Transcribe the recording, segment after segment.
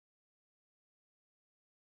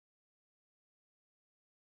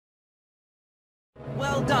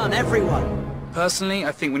Well done, everyone. Personally,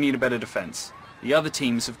 I think we need a better defence. The other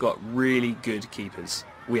teams have got really good keepers.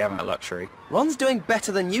 We haven't a luxury. Ron's doing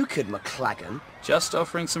better than you could, McLagan. Just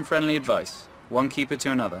offering some friendly advice. One keeper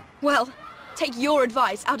to another. Well, take your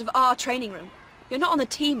advice out of our training room. You're not on the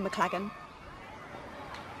team, McLagan.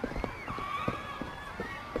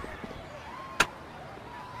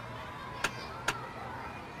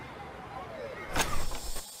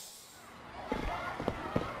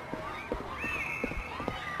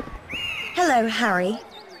 Hello, Harry.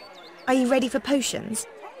 Are you ready for potions?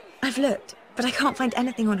 I've looked, but I can't find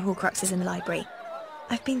anything on Horcruxes in the library.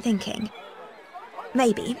 I've been thinking.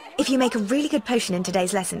 Maybe, if you make a really good potion in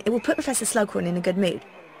today's lesson, it will put Professor Slughorn in a good mood.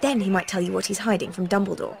 Then he might tell you what he's hiding from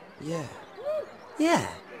Dumbledore. Yeah,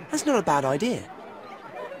 that's not a bad idea.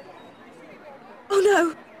 Oh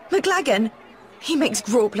no! McLagan! He makes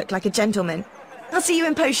Grawp look like a gentleman. I'll see you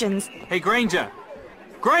in potions. Hey, Granger!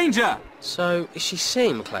 Granger! So, is she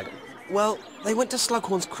seeing McLagan? Well, they went to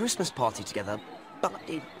Slughorn's Christmas party together, but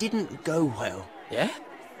it didn't go well. Yeah?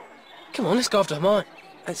 Come on, let's go after Hermione.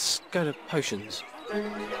 Let's go to potions.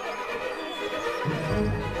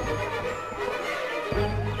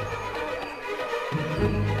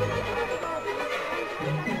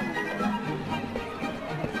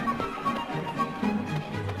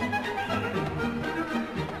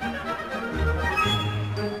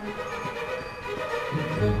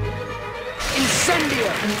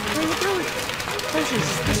 Incendia! Where are you going? Potions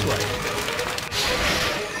is this way.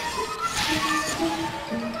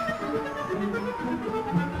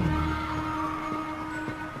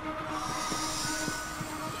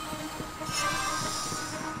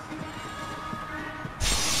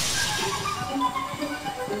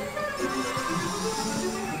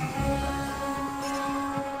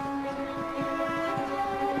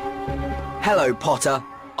 Hello, Potter.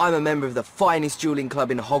 I'm a member of the finest dueling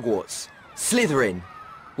club in Hogwarts, Slytherin.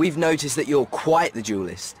 We've noticed that you're quite the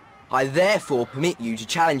duelist. I therefore permit you to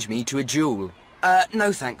challenge me to a duel.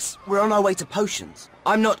 No thanks. We're on our way to potions.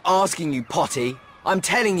 I'm not asking you, Potty. I'm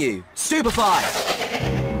telling you. Stupefy!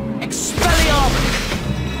 Expelliarmus!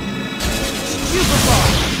 Stupefy!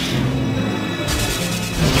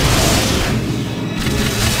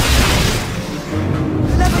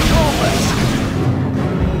 Levicorpus!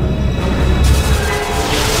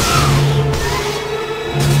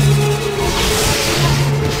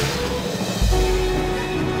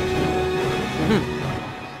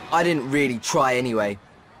 I didn't really try anyway.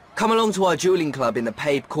 Come along to our dueling club in the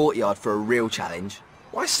paved courtyard for a real challenge.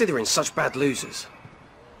 Why are Slytherin such bad losers?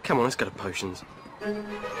 Come on, let's go to potions.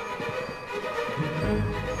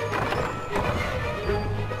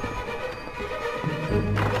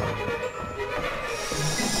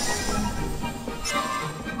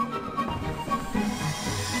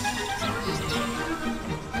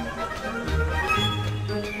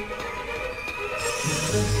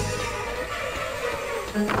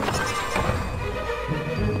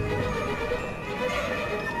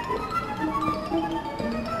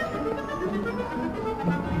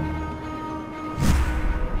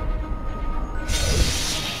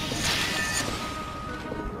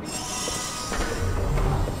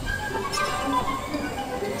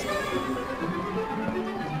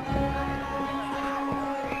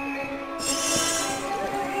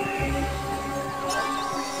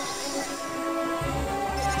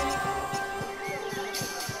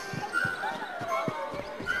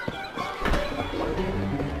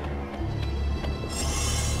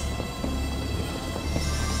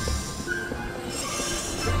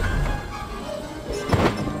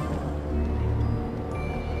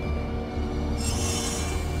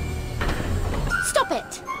 Stop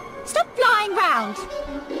it! Stop flying round!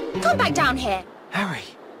 Come back down here! Harry!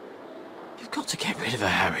 You've got to get rid of her,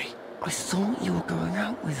 Harry. I thought you were going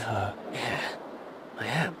out with her. Yeah, I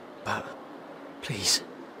am, but... Please,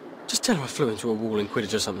 just tell her I flew into a wall in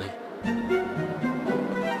Quidditch or something.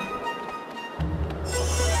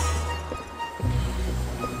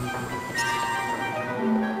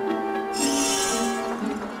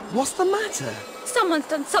 What's the matter? Someone's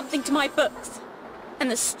done something to my books. And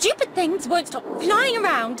the stupid things won't stop flying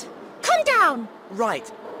around. Come down!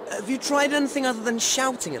 Right. Have you tried anything other than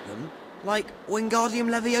shouting at them? Like Wingardium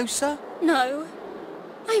Leviosa? No.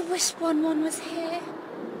 I wish Won-Won was here.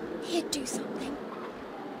 He'd do something.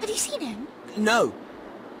 Have you seen him? No.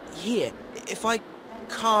 Here, if I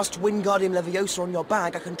cast Wingardium Leviosa on your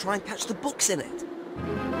bag, I can try and catch the books in it.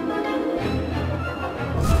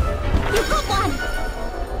 You've got one!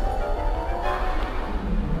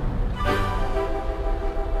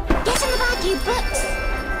 Get in the bag, you books!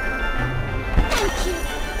 Thank you.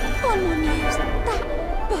 Won-Won used that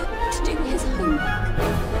book to do his homework.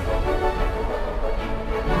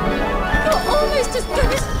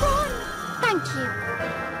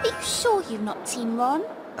 you've not seen Ron?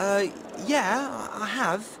 Yeah, I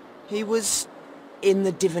have. He was in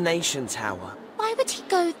the divination tower. Why would he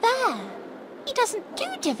go there? He doesn't do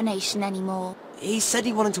divination anymore. He said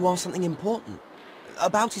he wanted to ask something important.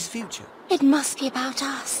 About his future. It must be about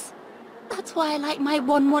us. That's why I like my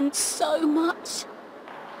Won-Won so much.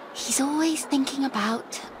 He's always thinking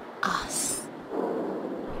about us.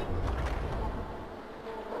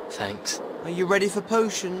 Thanks. Are you ready for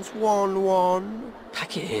potions, Won-Won?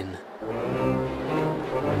 Pack it in.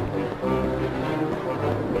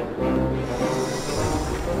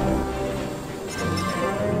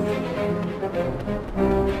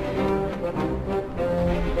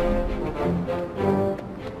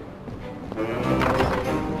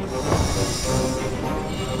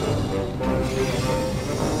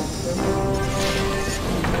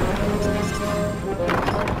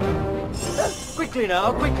 Quickly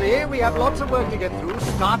now, quickly. We have lots of work to get through,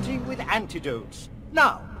 starting with antidotes.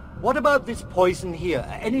 Now, what about this poison here?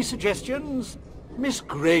 Any suggestions? Miss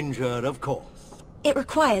Granger, of course. It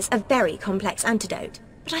requires a very complex antidote,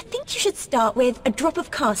 but I think you should start with a drop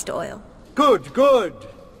of castor oil. Good, good.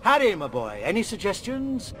 Harry, my boy, any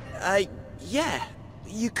suggestions? Yeah.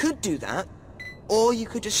 You could do that. Or you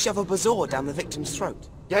could just shove a bazaar down the victim's throat.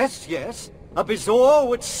 Yes, yes. A bazaar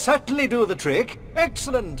would certainly do the trick.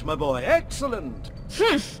 Excellent, my boy, excellent.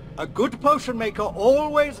 A good potion maker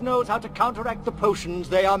always knows how to counteract the potions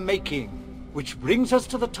they are making. Which brings us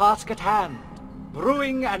to the task at hand.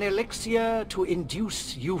 Brewing an elixir to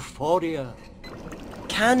induce euphoria.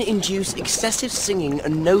 Can induce excessive singing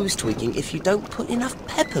and nose tweaking if you don't put enough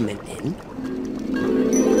peppermint in.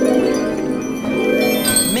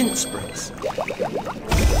 Mint sprigs. You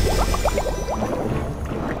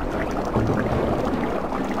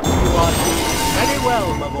are doing very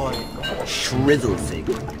well, my boy. Shrivel fig.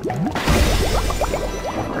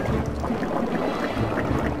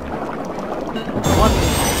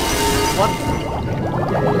 Wonderful.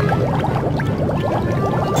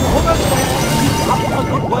 Almost there. Keep up the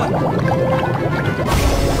good work.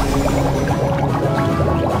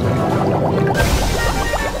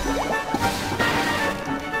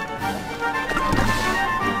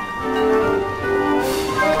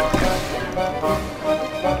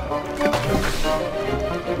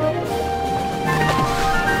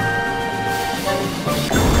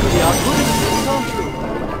 We are good at this, aren't you?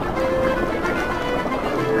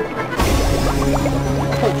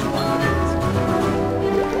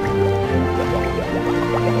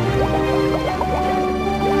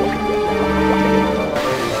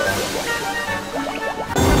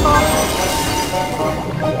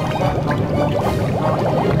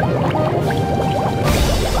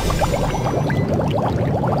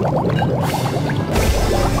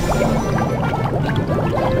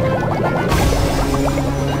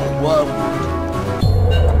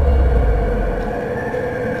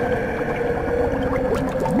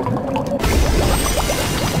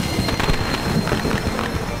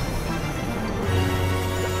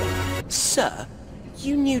 Sir,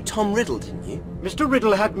 you knew Tom Riddle, didn't you? Mr.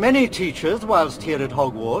 Riddle had many teachers whilst here at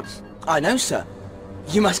Hogwarts. I know, sir.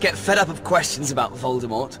 You must get fed up of questions about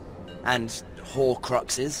Voldemort. And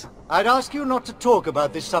Horcruxes. I'd ask you not to talk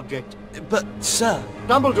about this subject. But, sir,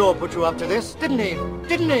 Dumbledore put you up to this, didn't he?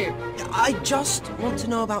 Didn't he? I just want to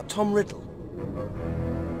know about Tom Riddle.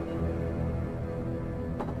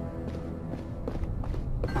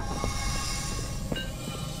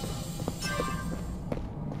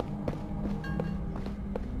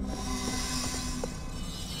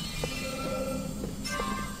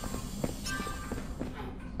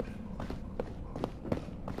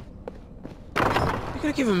 You could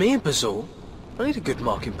have given me a bazaar. I need a good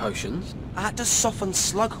mark in potions. I had to soften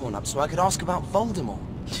Slughorn up so I could ask about Voldemort.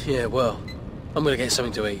 Yeah, well, I'm gonna get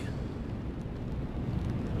something to eat.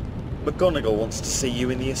 McGonagall wants to see you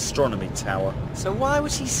in the astronomy tower. So why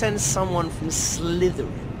would she send someone from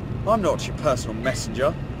Slytherin? I'm not your personal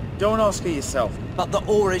messenger. Go and ask her yourself. But the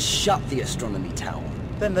Aurors shut the astronomy tower.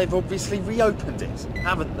 Then they've obviously reopened it,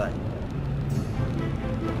 haven't they?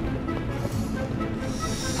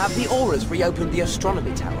 Have the Aurors reopened the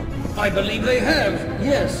astronomy tower? I believe they have,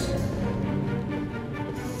 yes.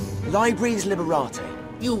 Libraries Liberate.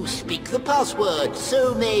 You speak the password,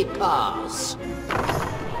 so may pass.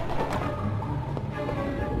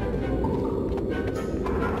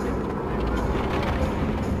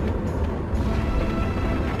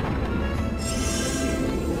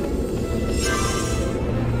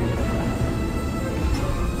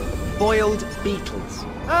 Boiled beetles.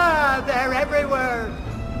 Ah, they're everywhere!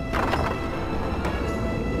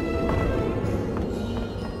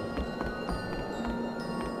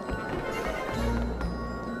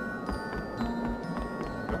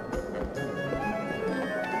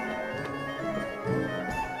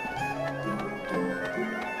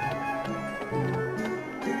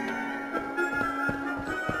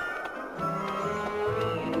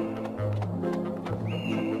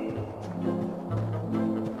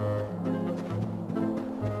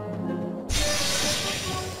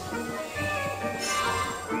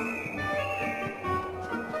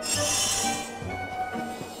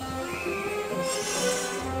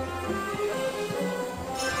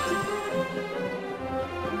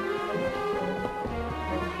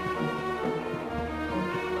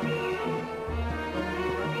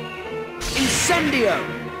 Incendio!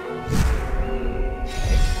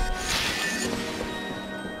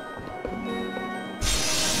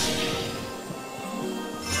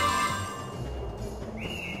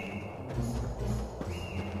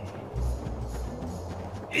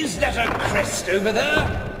 Is that a crest over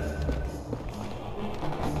there?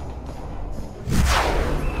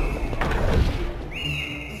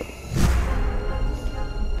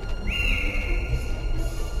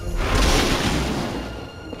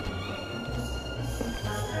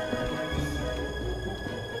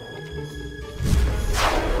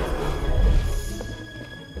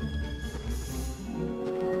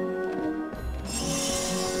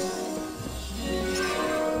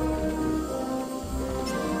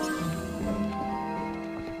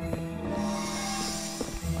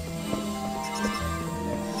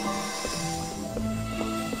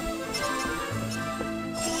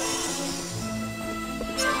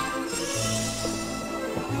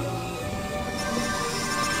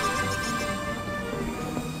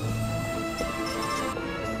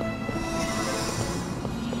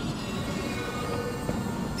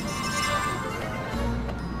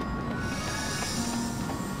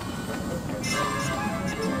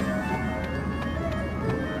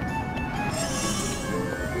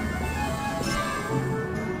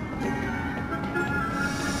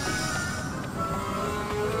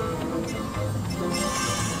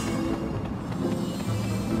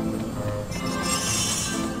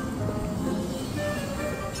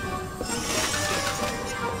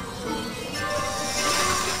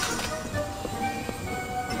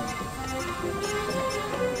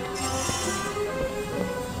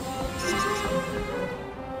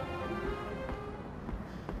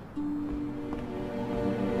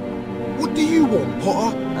 What do you want,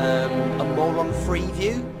 Potter? A moron-free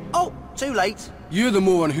view? Oh, too late. You're the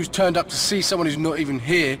moron who's turned up to see someone who's not even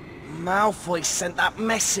here. Malfoy sent that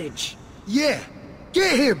message. Yeah,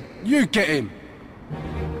 get him! You get him!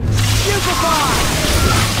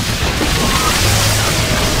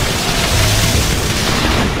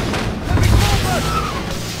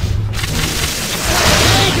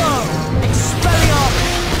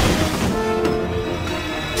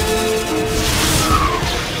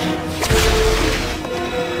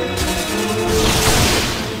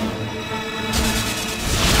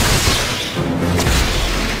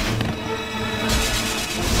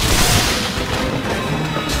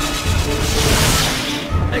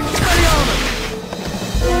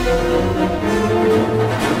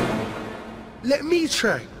 Let me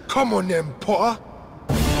try. Come on then, Potter.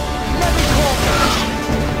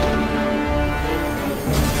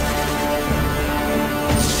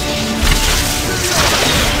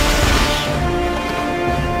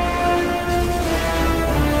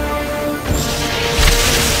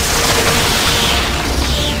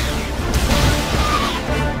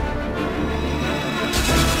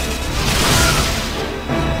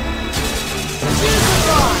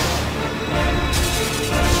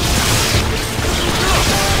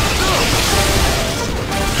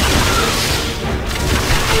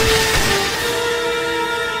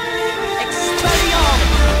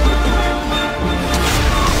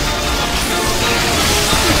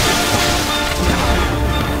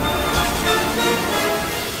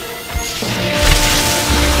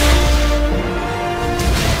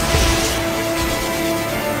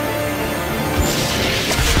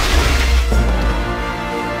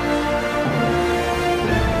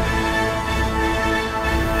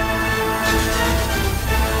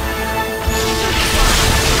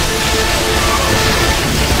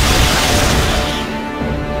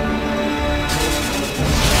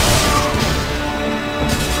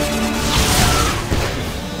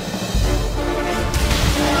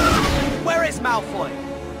 Malfoy?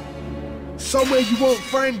 Somewhere you won't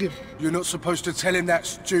find him. You're not supposed to tell him that,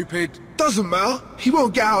 stupid. Doesn't matter. He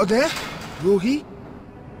won't get out of there, will he?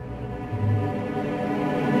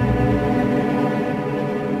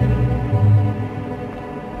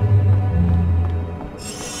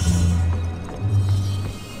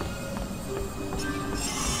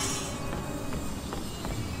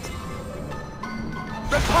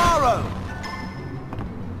 Reparo!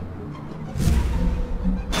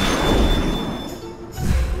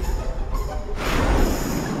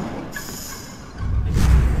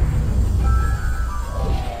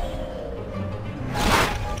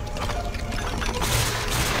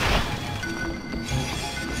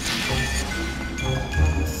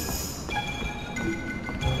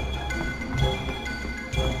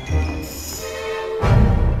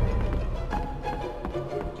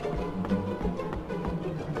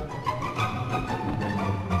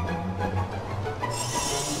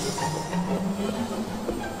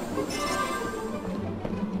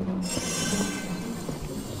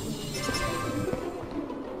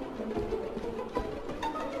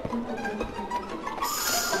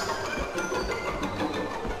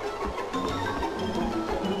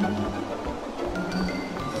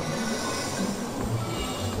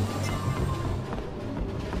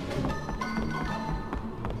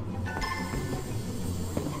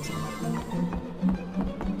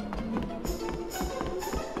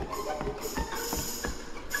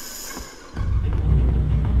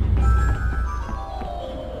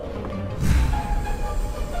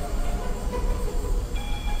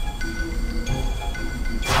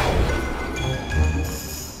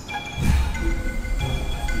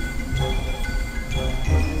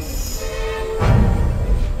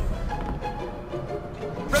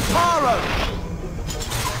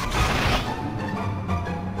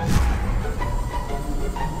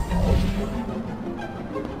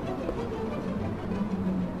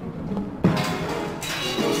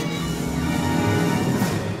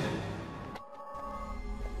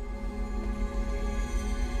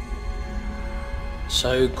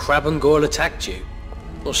 So Crab and Goyle attacked you?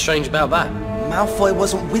 What's strange about that? Malfoy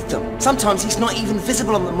wasn't with them. Sometimes he's not even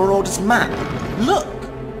visible on the Marauder's map. Look!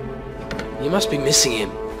 You must be missing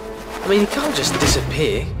him. I mean, he can't just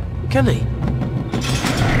disappear, can he?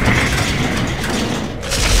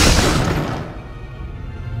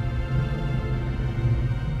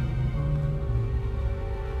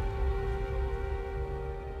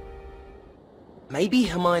 Maybe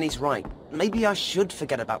Hermione's right. Maybe I should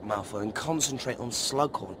forget about Malfoy and concentrate on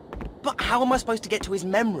Slughorn. But how am I supposed to get to his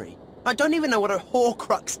memory? I don't even know what a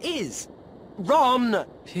Horcrux is. Ron!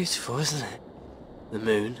 Beautiful, isn't it? The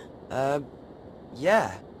moon.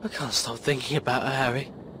 Yeah. I can't stop thinking about her,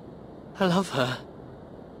 Harry. I love her.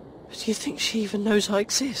 But do you think she even knows I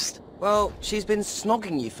exist? Well, she's been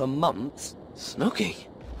snogging you for months. Snogging?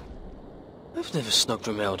 I've never snogged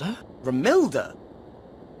Romilda. Romilda?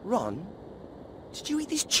 Ron? Did you eat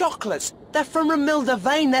these chocolates? They're from Romilda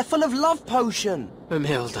Vane. They're full of love potion.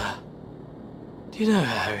 Romilda. Do you know her,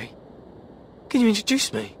 Harry? Can you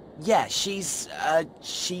introduce me? Yeah, she's in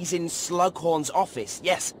Slughorn's office.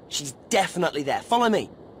 Yes, she's definitely there. Follow me.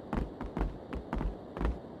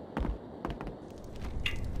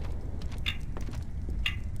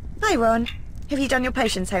 Hi, Ron. Have you done your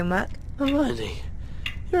potions homework? Hermione,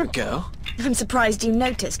 you're a girl. I'm surprised you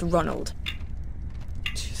noticed, Ronald.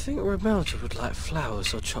 Do you think Romilda would like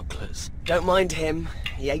flowers or chocolates? Don't mind him.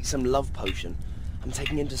 He ate some love potion. I'm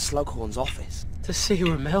taking him to Slughorn's office. To see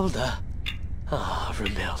Romilda? Ah,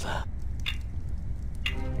 Romilda.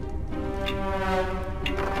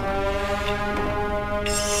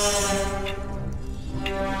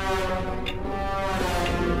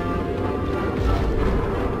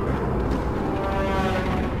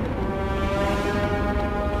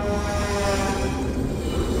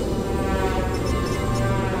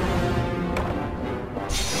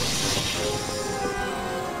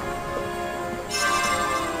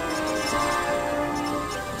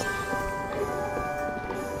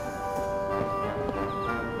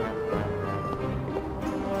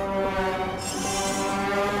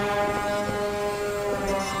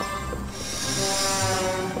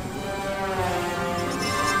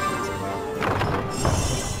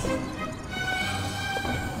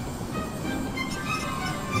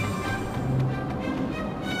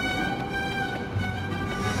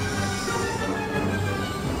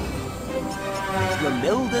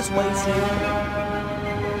 Romilda's waiting.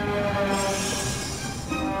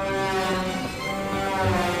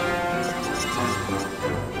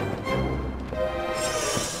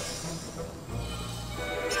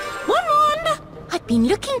 I've been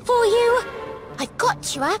looking for you. I've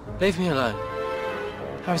got you up. Leave me alone.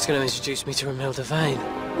 Harry's going to introduce me to Romilda Vane.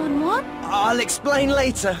 One? I'll explain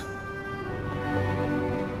later.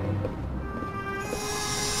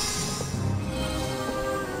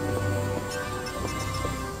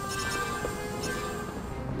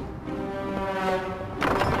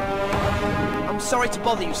 I'm sorry to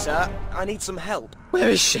bother you, sir. I need some help. Where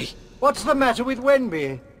is she? What's the matter with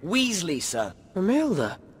Wenby? Weasley, sir.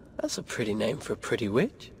 Romilda. That's a pretty name for a pretty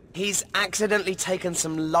witch. He's accidentally taken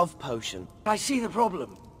some love potion. I see the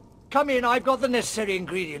problem. Come in, I've got the necessary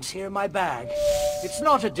ingredients here in my bag. It's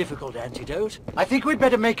not a difficult antidote. I think we'd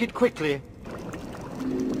better make it quickly.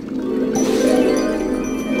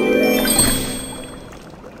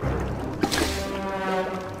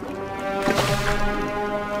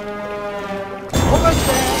 Almost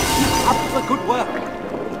there. Keep up the good work.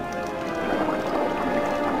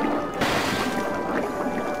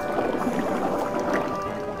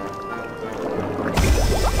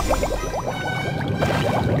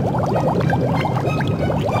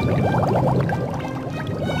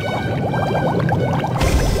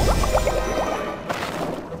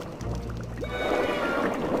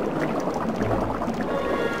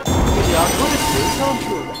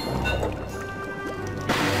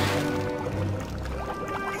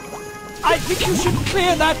 I think you should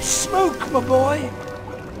clear that smoke, my boy.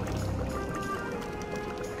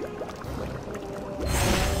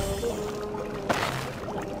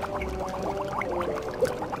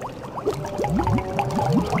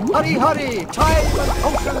 Hurry, hurry! Time and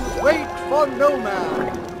potions wait for no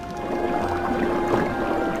man.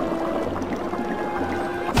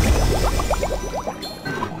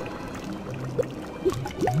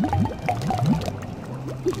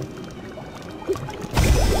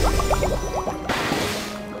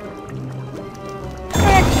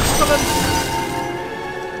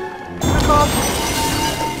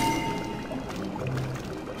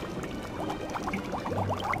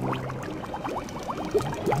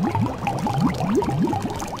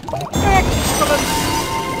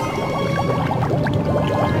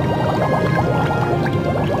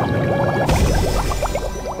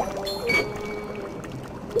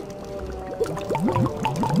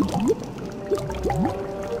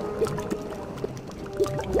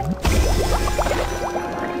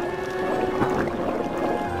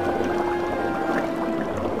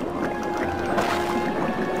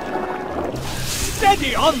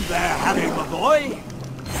 on there, Harry, my boy.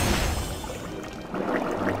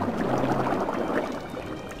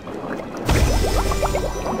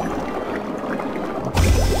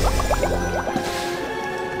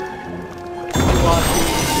 You are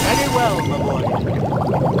doing very well, my boy.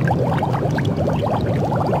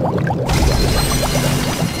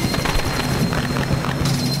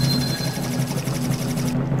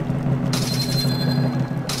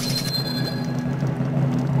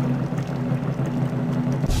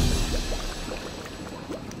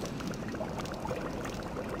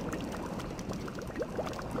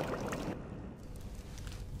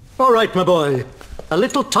 All right, my boy. A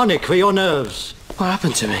little tonic for your nerves. What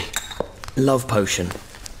happened to me? Love potion.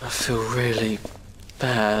 I feel really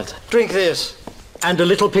bad. Drink this. And a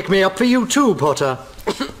little pick-me-up for you too, Potter.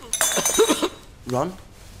 Ron?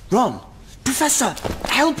 Ron! Professor!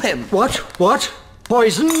 Help him! What? What?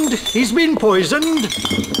 Poisoned? He's been poisoned?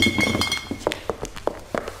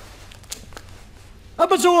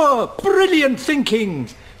 Abazor! Brilliant thinking!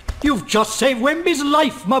 You've just saved Wemby's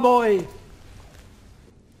life, my boy!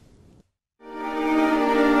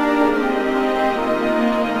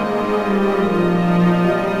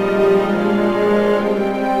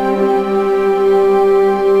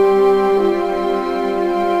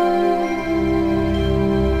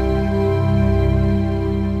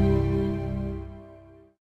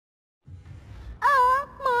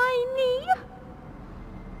 My knee?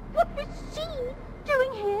 What was she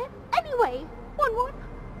doing here, anyway? One,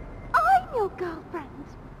 I'm your girlfriend.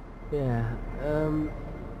 Yeah,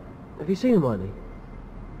 have you seen Hermione?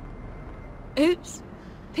 Oops.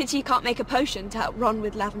 Pity you can't make a potion to help Ron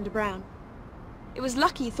with Lavender Brown. It was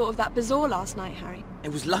lucky you thought of that bazaar last night, Harry.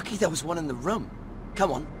 It was lucky there was one in the room.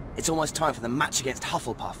 Come on, it's almost time for the match against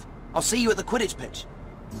Hufflepuff. I'll see you at the Quidditch pitch.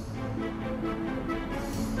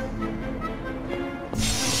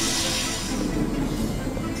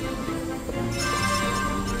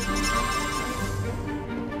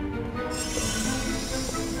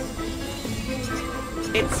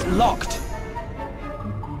 It's locked.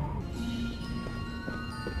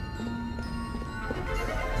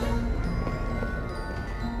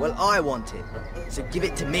 Well, I want it, so give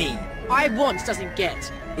it to me. I want doesn't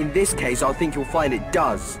get. In this case, I think you'll find it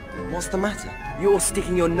does. What's the matter? You're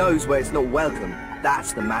sticking your nose where it's not welcome.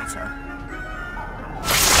 That's the matter.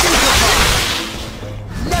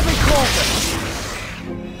 Levy-Crawford!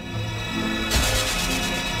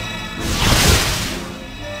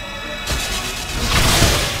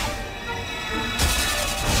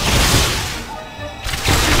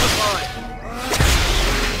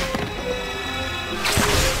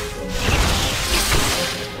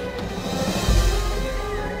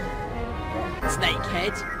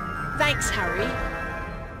 Snakehead. Thanks, Harry.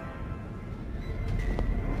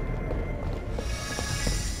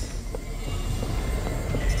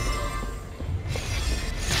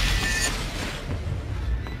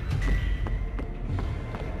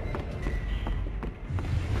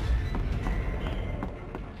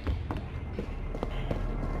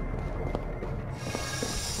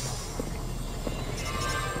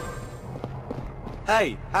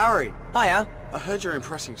 Hey, Harry. Hiya. I heard you're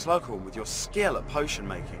impressing Slughorn with your skill at potion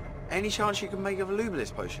making. Any chance you can make a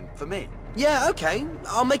Volubilis potion for me? Yeah, okay.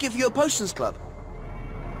 I'll make it for your potions club.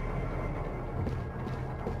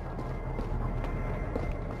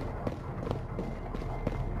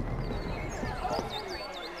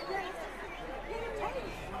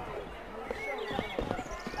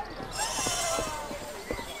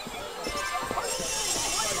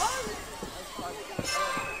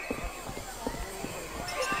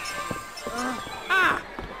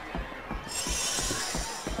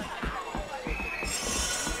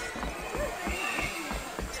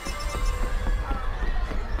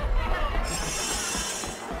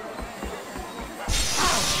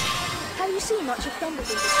 Have you seen much of Dumbledore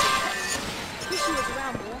this week? Wish he was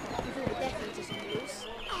around more, with all the Death Eaters on the loose.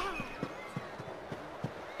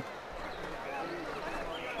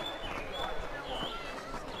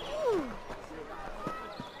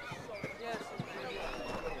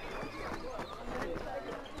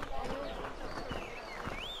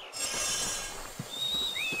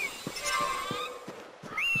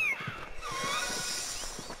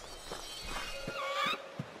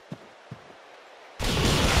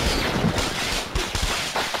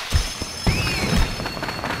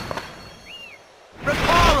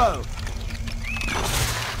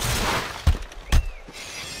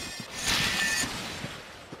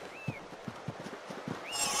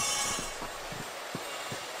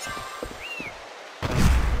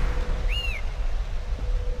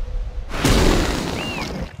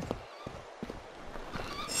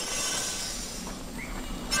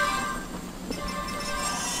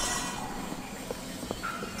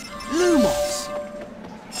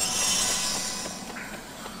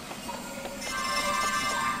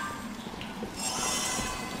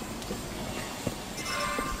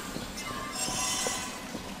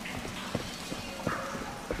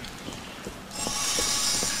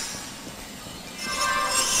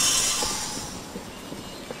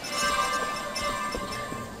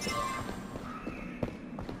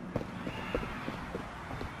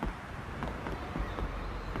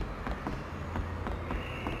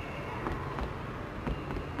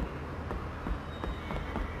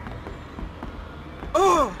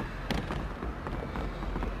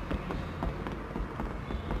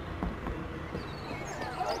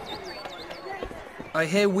 I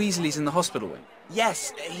hear Weasley's in the hospital wing.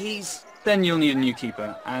 Yes, he's... Then you'll need a new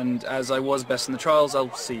keeper, and as I was best in the trials,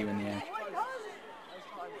 I'll see you in the air.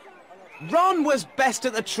 Ron was best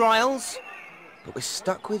at the trials, but we're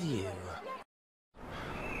stuck with you.